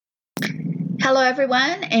Hello,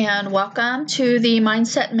 everyone, and welcome to the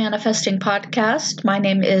Mindset Manifesting Podcast. My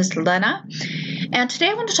name is Lena, and today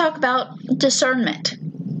I want to talk about discernment.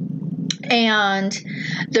 And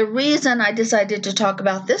the reason I decided to talk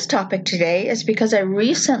about this topic today is because I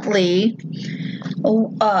recently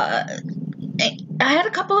I had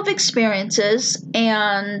a couple of experiences,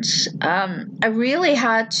 and I really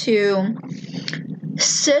had to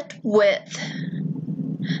sit with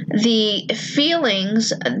the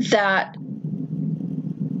feelings that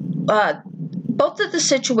both of the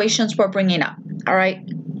situations were bringing up, all right?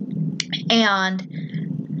 And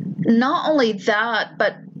not only that,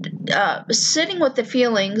 but sitting with the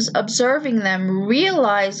feelings, observing them,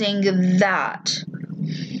 realizing that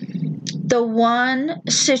the one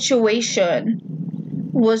situation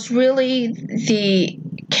was really the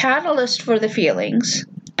catalyst for the feelings,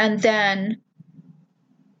 and then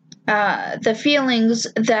the feelings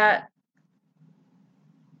that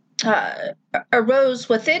arose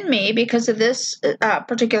within me because of this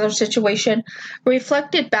particular situation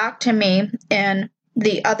reflected back to me in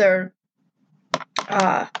the other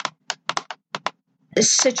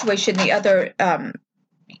situation, it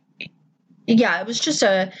was just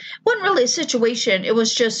wasn't really a situation, it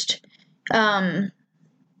was just,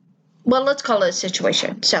 let's call it a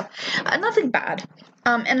situation. So nothing bad.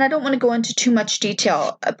 And I don't want to go into too much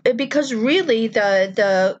detail because really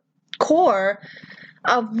the core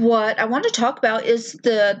of what I want to talk about is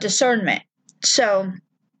the discernment. So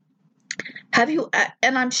have you,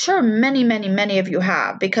 and I'm sure many of you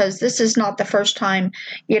have, because this is not the first time,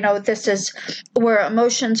 this is where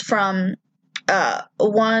emotions from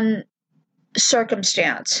one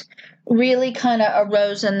circumstance really kind of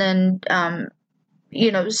arose and then,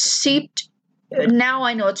 seeped. Now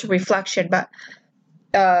I know it's a reflection, but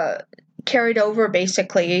carried over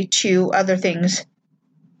basically to other things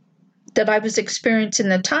that I was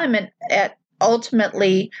experiencing at the time, and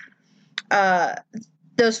ultimately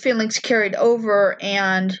those feelings carried over,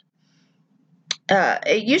 and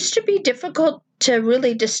it used to be difficult to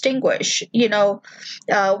really distinguish,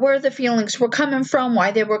 where the feelings were coming from,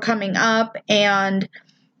 why they were coming up, and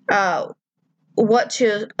what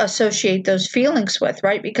to associate those feelings with,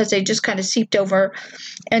 right? Because they just kind of seeped over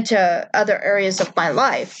into other areas of my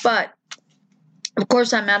life. But of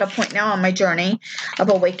course, I'm at a point now on my journey of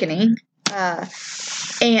awakening,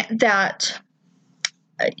 and that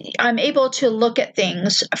I'm able to look at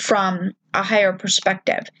things from a higher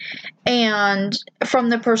perspective and from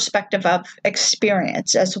the perspective of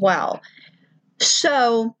experience as well.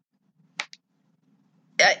 So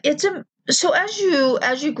so as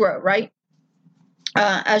you grow, right?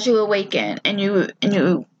 As you awaken and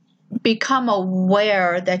you become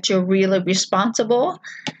aware that you're really responsible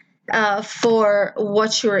for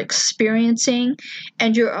what you're experiencing,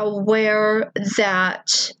 and you're aware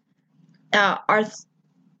that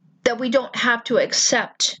that we don't have to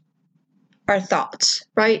accept our thoughts,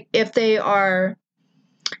 right? If they are,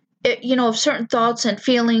 if certain thoughts and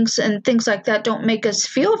feelings and things like that don't make us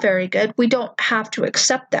feel very good, we don't have to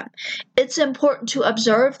accept them. It's important to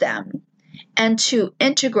observe them and to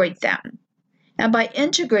integrate them. And by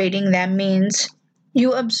integrating them means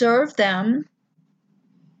you observe them,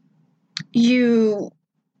 you're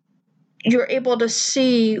able to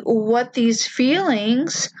see what these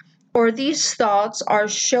feelings or these thoughts are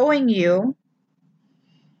showing you,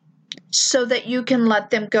 so that you can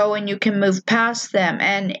let them go and you can move past them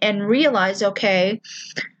and realize, okay,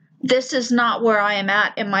 this is not where I am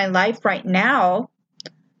at in my life right now.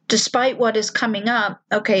 Despite what is coming up,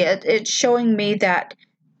 okay, it's showing me that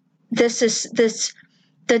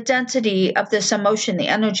the density of this emotion, the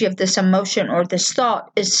energy of this emotion or this thought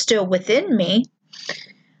is still within me,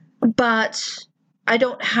 but I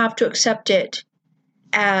don't have to accept it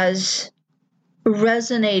as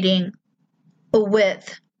resonating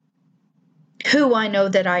with who I know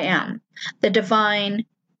that I am, the divine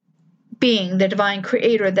being, the divine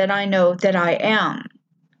creator that I know that I am.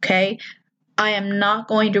 Okay? I am not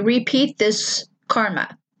going to repeat this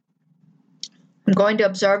karma. I'm going to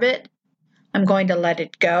observe it. I'm going to let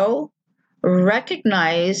it go,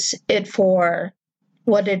 recognize it for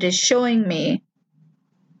what it is showing me,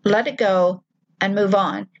 let it go, and move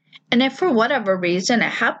on. And if for whatever reason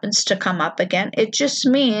it happens to come up again, it just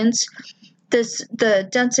means the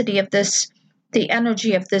density of this, the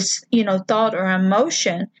energy of this, thought or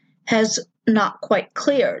emotion has not quite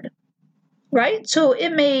cleared, right? So you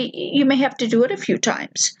may have to do it a few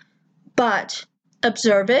times, but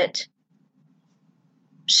observe it,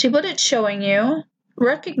 see what it's showing you,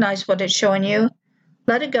 recognize what it's showing you,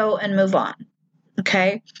 let it go and move on.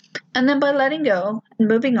 Okay? And then by letting go and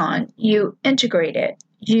moving on, you integrate it.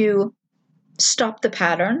 You stop the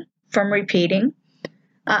pattern. from repeating.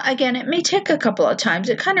 Again, it may take a couple of times.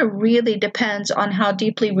 It kind of really depends on how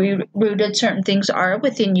deeply rooted certain things are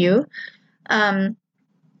within you,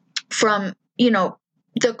 from,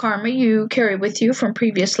 the karma you carry with you from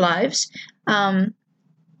previous lives,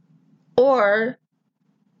 or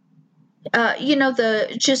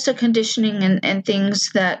the conditioning and things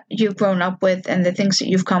that you've grown up with, and the things that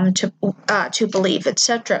you've come to believe,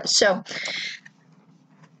 etc. So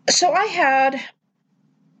I had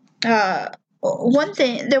one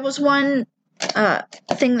thing. There was one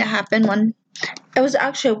thing that happened. It was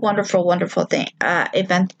actually a wonderful, wonderful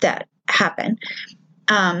event that happened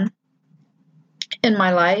in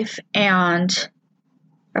my life, and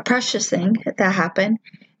a precious thing that happened,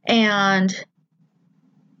 and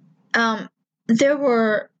there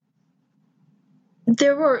were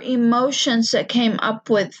emotions that came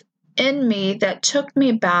up within me that took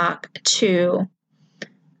me back to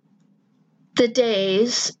the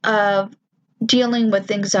days of dealing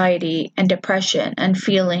with anxiety and depression and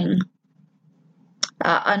feeling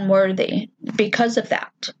unworthy because of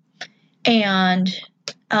that, and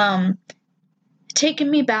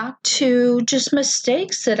taking me back to just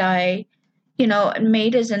mistakes that I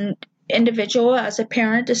made as an individual, as a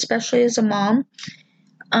parent, especially as a mom,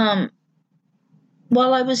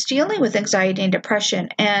 while I was dealing with anxiety and depression,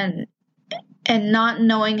 and not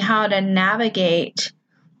knowing how to navigate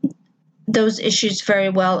those issues very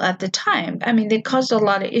well at the time. I mean, they caused a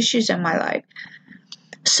lot of issues in my life.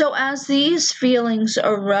 So as these feelings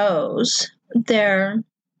arose, there's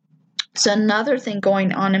another thing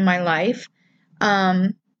going on in my life,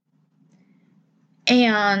 and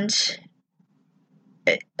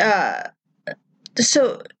there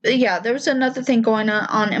was another thing going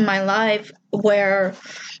on in my life where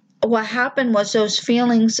what happened was those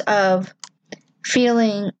feelings of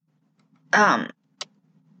feeling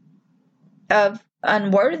of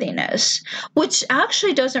unworthiness, which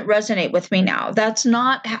actually doesn't resonate with me now. That's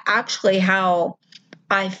not actually how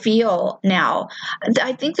I feel now.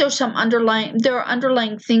 I think there are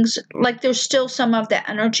underlying things, like there's still some of the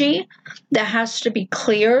energy that has to be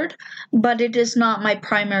cleared, but it is not my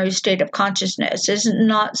primary state of consciousness. It's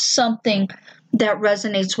not something that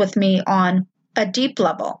resonates with me on a deep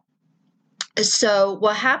level. So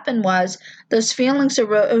what happened was those feelings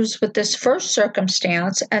arose with this first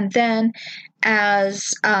circumstance, and then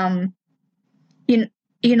as as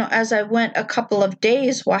I went a couple of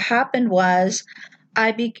days, what happened was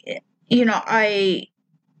I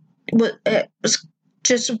was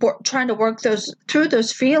just trying to work through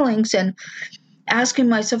those feelings and asking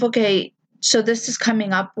myself, okay, so this is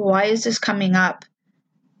coming up. Why is this coming up?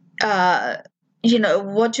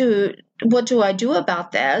 What do I do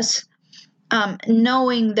about this?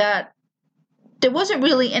 Knowing that there wasn't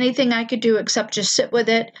really anything I could do except just sit with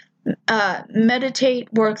it,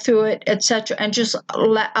 meditate, work through it, etc., and just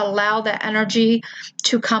allow the energy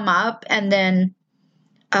to come up and then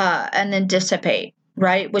dissipate,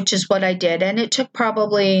 right? Which is what I did, and it took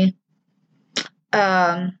probably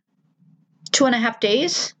 2.5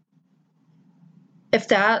 days, if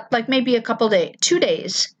that, like maybe a couple days, 2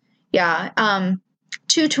 days, yeah,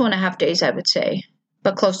 2.5 days, I would say,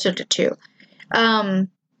 but closer to 2.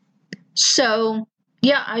 So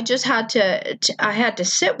yeah, I just had to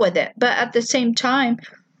sit with it. But at the same time,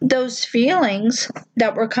 those feelings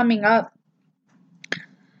that were coming up,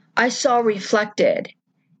 I saw reflected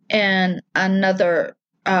in another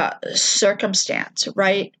circumstance,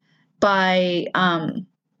 right? By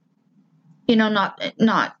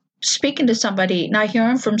not speaking to somebody, not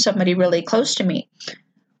hearing from somebody really close to me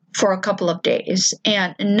for a couple of days,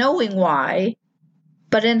 and knowing why.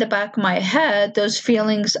 But in the back of my head, those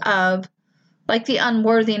feelings of like the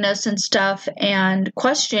unworthiness and stuff and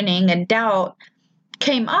questioning and doubt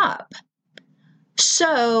came up.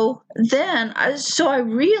 So then, I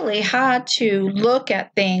really had to look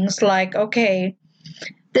at things like, okay,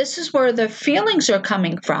 this is where the feelings are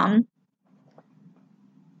coming from.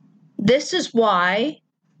 This is why.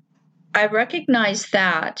 I recognize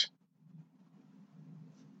that.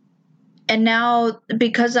 And now,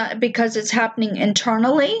 because it's happening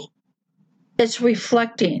internally, it's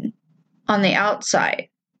reflecting on the outside,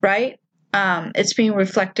 right? It's being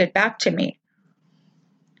reflected back to me.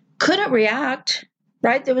 Couldn't react,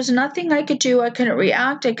 right? There was nothing I could do. I couldn't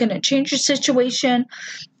react. I couldn't change the situation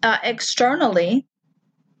externally.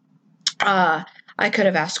 I could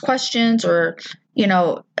have asked questions or,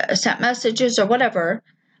 sent messages or whatever.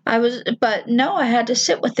 But no, I had to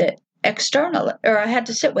sit with it externally, or I had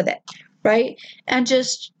to sit with it, right? And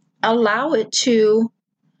just allow it to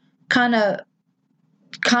kind of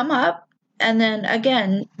come up and then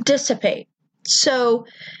again dissipate. So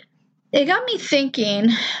it got me thinking,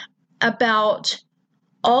 about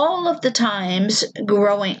all of the times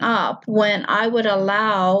growing up when I would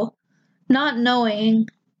allow, not knowing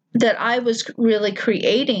that I was really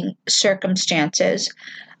creating circumstances,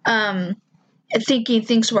 thinking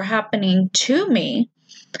things were happening to me,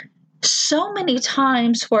 so many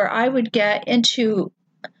times where I would get into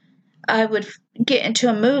a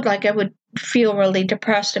mood, like I would feel really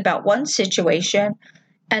depressed about one situation,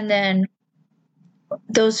 and then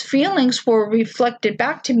those feelings were reflected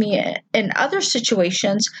back to me in other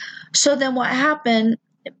situations. So then what happened,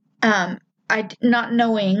 I not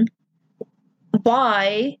knowing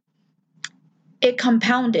why, it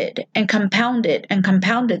compounded and compounded and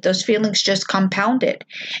compounded. Those feelings just compounded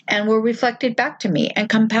and were reflected back to me and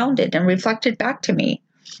compounded and reflected back to me,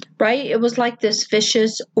 right? It was like this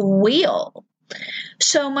vicious wheel.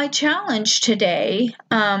 So my challenge today,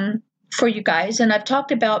 for you guys, and I've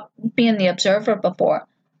talked about being the observer before,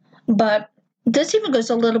 but this even goes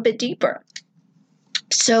a little bit deeper.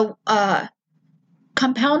 So,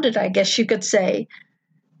 compounded, I guess you could say.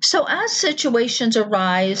 So as situations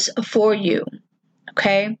arise for you,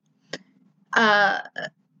 okay,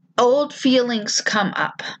 old feelings come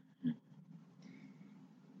up.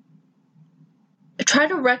 Try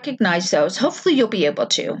to recognize those. Hopefully you'll be able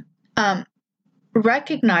to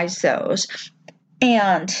recognize those,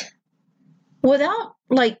 and without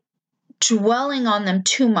dwelling on them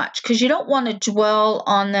too much, because you don't want to dwell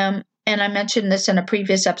on them, and I mentioned this in a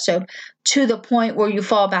previous episode, to the point where you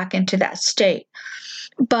fall back into that state.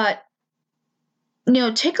 But,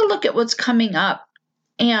 take a look at what's coming up,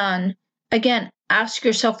 and again, ask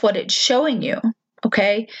yourself what it's showing you,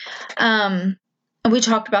 okay? And we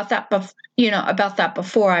talked about that,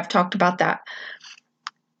 before. I've talked about that.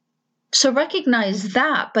 So recognize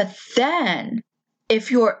that, but then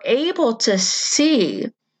if you're able to see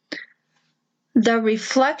the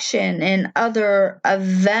reflection in other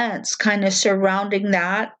events kind of surrounding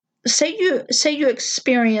that, say you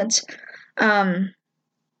experience,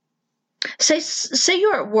 say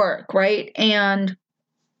you're at work, right? And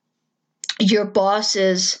your boss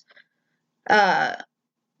is,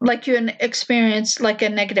 you experience like a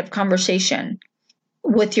negative conversation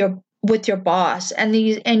with your boss, and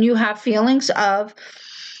you have feelings of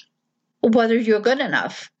whether you're good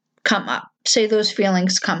enough come up. Say those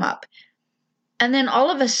feelings come up. And then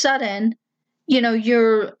all of a sudden,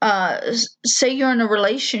 you're, say you're in a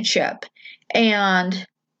relationship, and,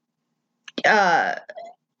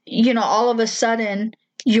 all of a sudden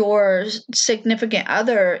your significant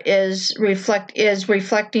other is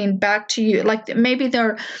reflecting back to you. Like maybe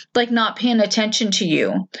they're not paying attention to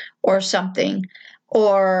you or something,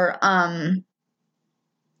 or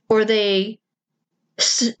they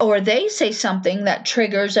say something that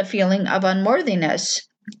triggers a feeling of unworthiness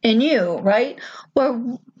in you, right?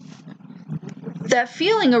 Well, that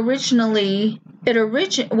feeling first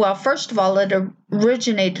of all, it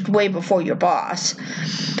originated way before your boss.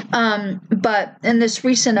 But in this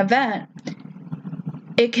recent event,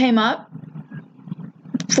 it came up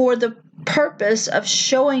for the purpose of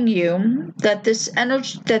showing you that this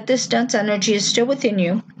dense energy is still within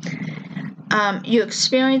you. You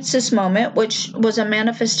experienced this moment, which was a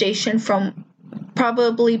manifestation from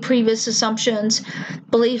probably previous assumptions,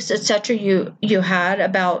 beliefs, etc. you had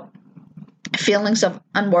about feelings of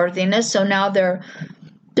unworthiness. So now they're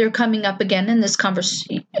coming up again in this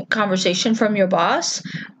conversation from your boss,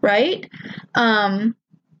 right?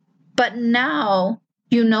 But now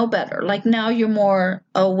you know better. Now you're more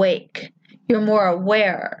awake. You're more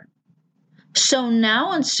aware. So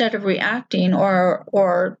now instead of reacting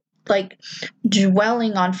or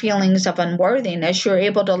dwelling on feelings of unworthiness, you're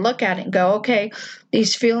able to look at it and go, okay,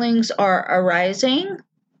 these feelings are arising.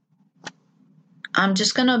 I'm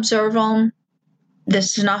just going to observe them.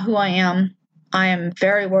 This is not who I am. I am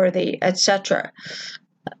very worthy, etc.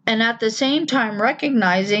 And at the same time,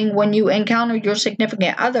 recognizing when you encounter your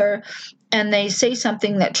significant other and they say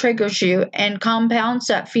something that triggers you and compounds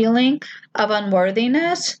that feeling of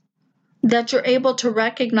unworthiness, that you're able to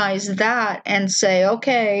recognize that and say,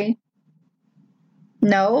 okay,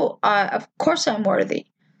 no, of course I'm worthy.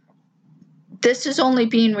 This is only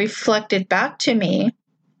being reflected back to me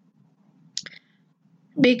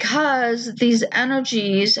because these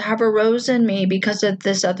energies have arose in me because of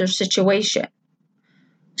this other situation.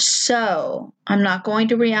 So I'm not going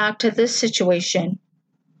to react to this situation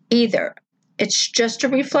either. It's just a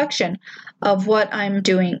reflection of what I'm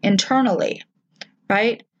doing internally,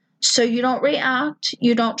 right? So you don't react.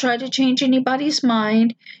 You don't try to change anybody's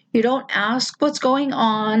mind. You don't ask what's going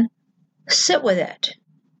on. Sit with it.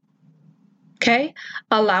 Okay?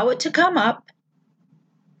 Allow it to come up.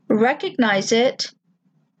 Recognize it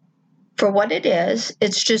for what it is.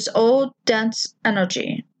 It's just old, dense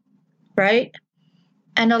energy, right?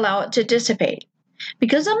 And allow it to dissipate.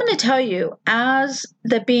 Because I'm going to tell you, as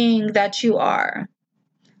the being that you are,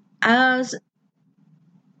 as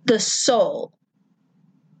the soul,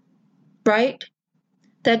 right?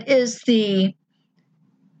 That is the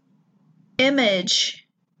image.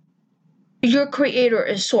 Your creator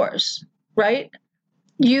is source, right?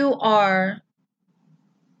 You are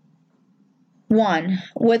one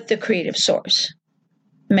with the creative source.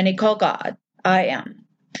 Many call God. I am.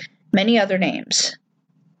 Many other names.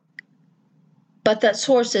 But that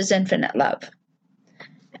source is infinite love.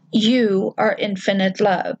 You are infinite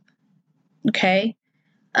love. Okay?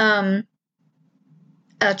 At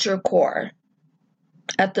your core.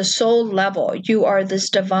 At the soul level, you are this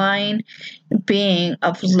divine being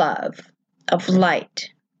of love, of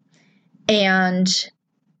light. And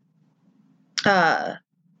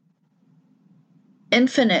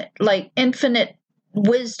infinite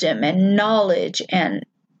wisdom and knowledge and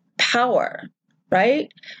power, right?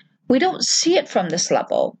 We don't see it from this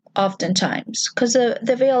level oftentimes because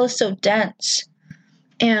the veil is so dense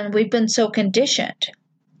and we've been so conditioned.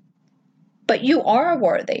 But you are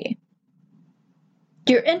worthy.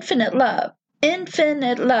 You're infinite love.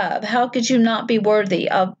 Infinite love. How could you not be worthy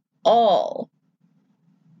of all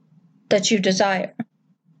that you desire?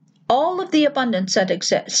 All of the abundance that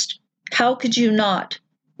exists. How could you not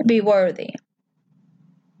be worthy?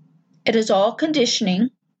 It is all conditioning,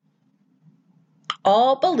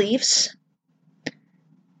 all beliefs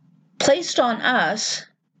placed on us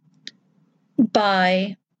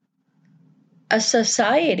by a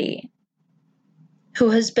society who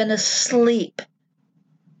has been asleep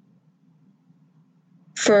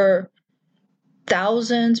for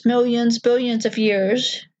thousands, millions, billions of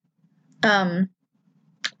years.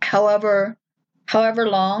 However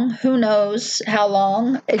long, who knows how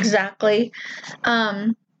long exactly,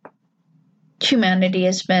 humanity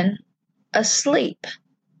has been asleep.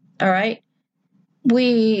 All right.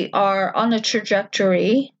 We are on a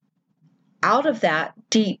trajectory out of that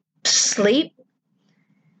deep sleep,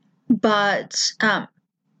 but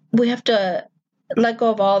we have to let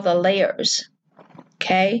go of all the layers,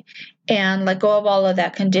 okay? And let go of all of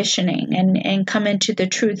that conditioning and come into the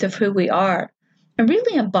truth of who we are and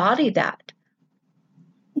really embody that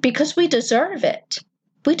because we deserve it.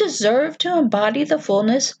 We deserve to embody the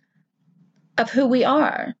fullness of who we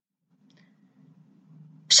are.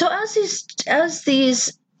 So as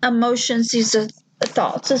these emotions, these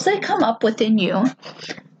thoughts, as they come up within you,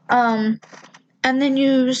 and then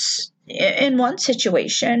you in one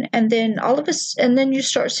situation, and then and then you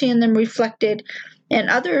start seeing them reflected in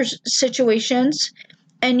other situations,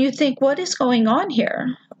 and you think, what is going on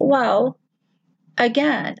here? Well,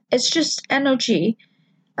 again, it's just energy,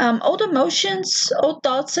 old emotions, old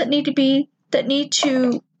thoughts that need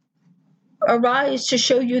to arise to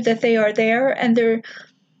show you that they are there, and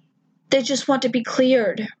they just want to be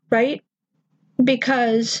cleared, right?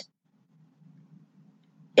 Because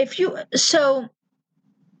if you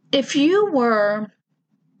were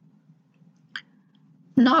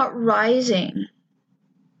not rising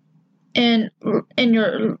in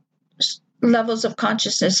your levels of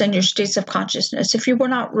consciousness and your states of consciousness, if you were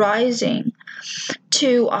not rising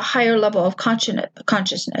to a higher level of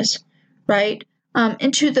consciousness, right,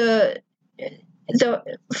 into the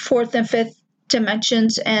fourth and fifth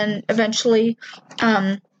dimensions, and eventually,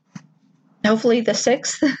 hopefully the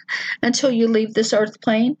sixth, until you leave this earth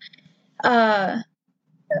plane,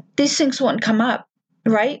 these things wouldn't come up,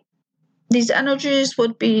 right? These energies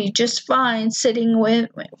would be just fine sitting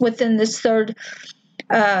within this third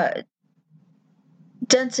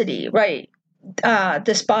density, right?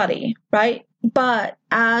 This body, right? But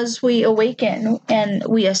as we awaken and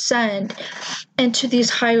we ascend into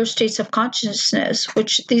these higher states of consciousness,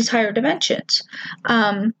 which these higher dimensions,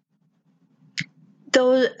 though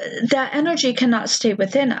that energy cannot stay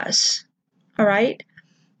within us, all right?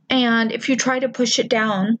 And if you try to push it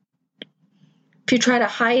down, if you try to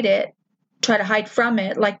hide it, try to hide from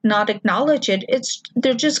it, like not acknowledge it,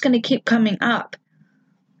 they're just going to keep coming up.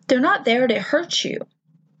 They're not there to hurt you.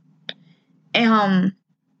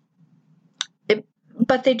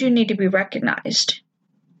 But they do need to be recognized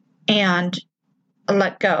and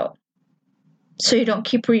let go, so you don't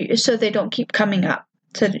so they don't keep coming up,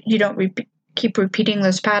 so you don't keep repeating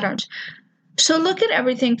those patterns. So look at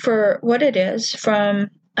everything for what it is from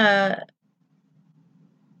a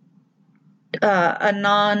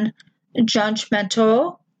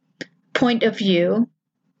non-judgmental point of view.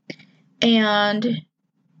 And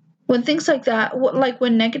when things like that, like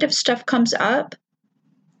when negative stuff comes up,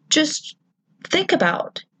 just think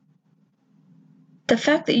about the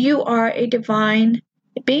fact that you are a divine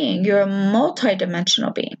being. You're a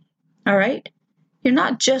multidimensional being. All right? You're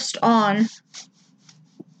not just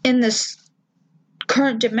in this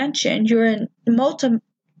current dimension. You're in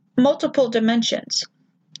multiple dimensions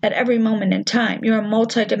at every moment in time. You're a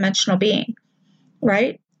multidimensional being,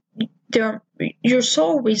 right? Your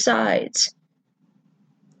soul resides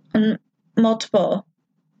on multiple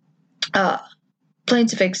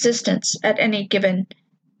planes of existence at any given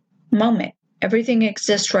moment. Everything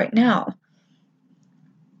exists right now.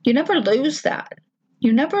 You never lose that.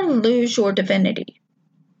 You never lose your divinity.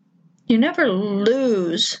 You never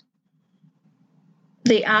lose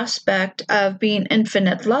the aspect of being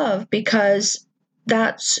infinite love, because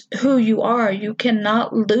that's who you are. You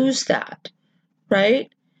cannot lose that,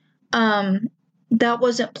 right? That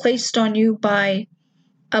wasn't placed on you by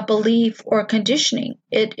a belief or conditioning.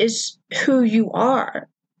 It is who you are.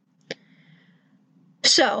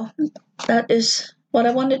 So that is what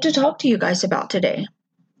I wanted to talk to you guys about today.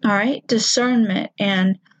 All right, discernment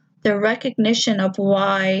and the recognition of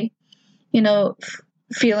why,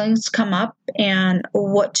 feelings come up and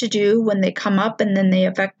what to do when they come up and then they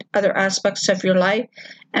affect other aspects of your life,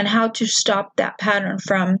 and how to stop that pattern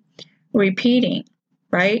from repeating,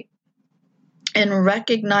 right? And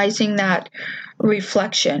recognizing that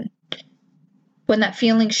reflection when that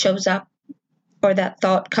feeling shows up or that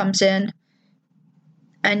thought comes in,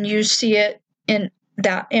 and you see it in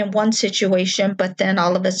one situation, but then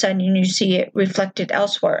all of a sudden you see it reflected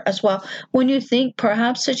elsewhere as well, when you think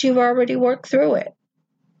perhaps that you've already worked through it.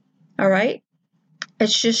 All right?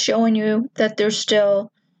 It's just showing you that there's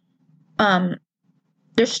still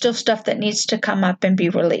stuff that needs to come up and be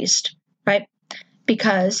released, right?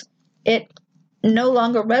 Because it no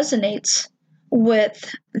longer resonates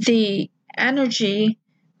with the energy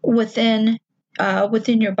within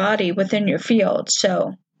your body, within your field.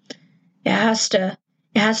 So it has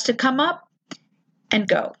to come up and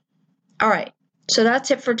go. All right. So that's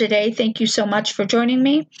it for today. Thank you so much for joining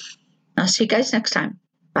me. I'll see you guys next time.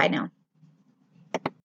 Bye now.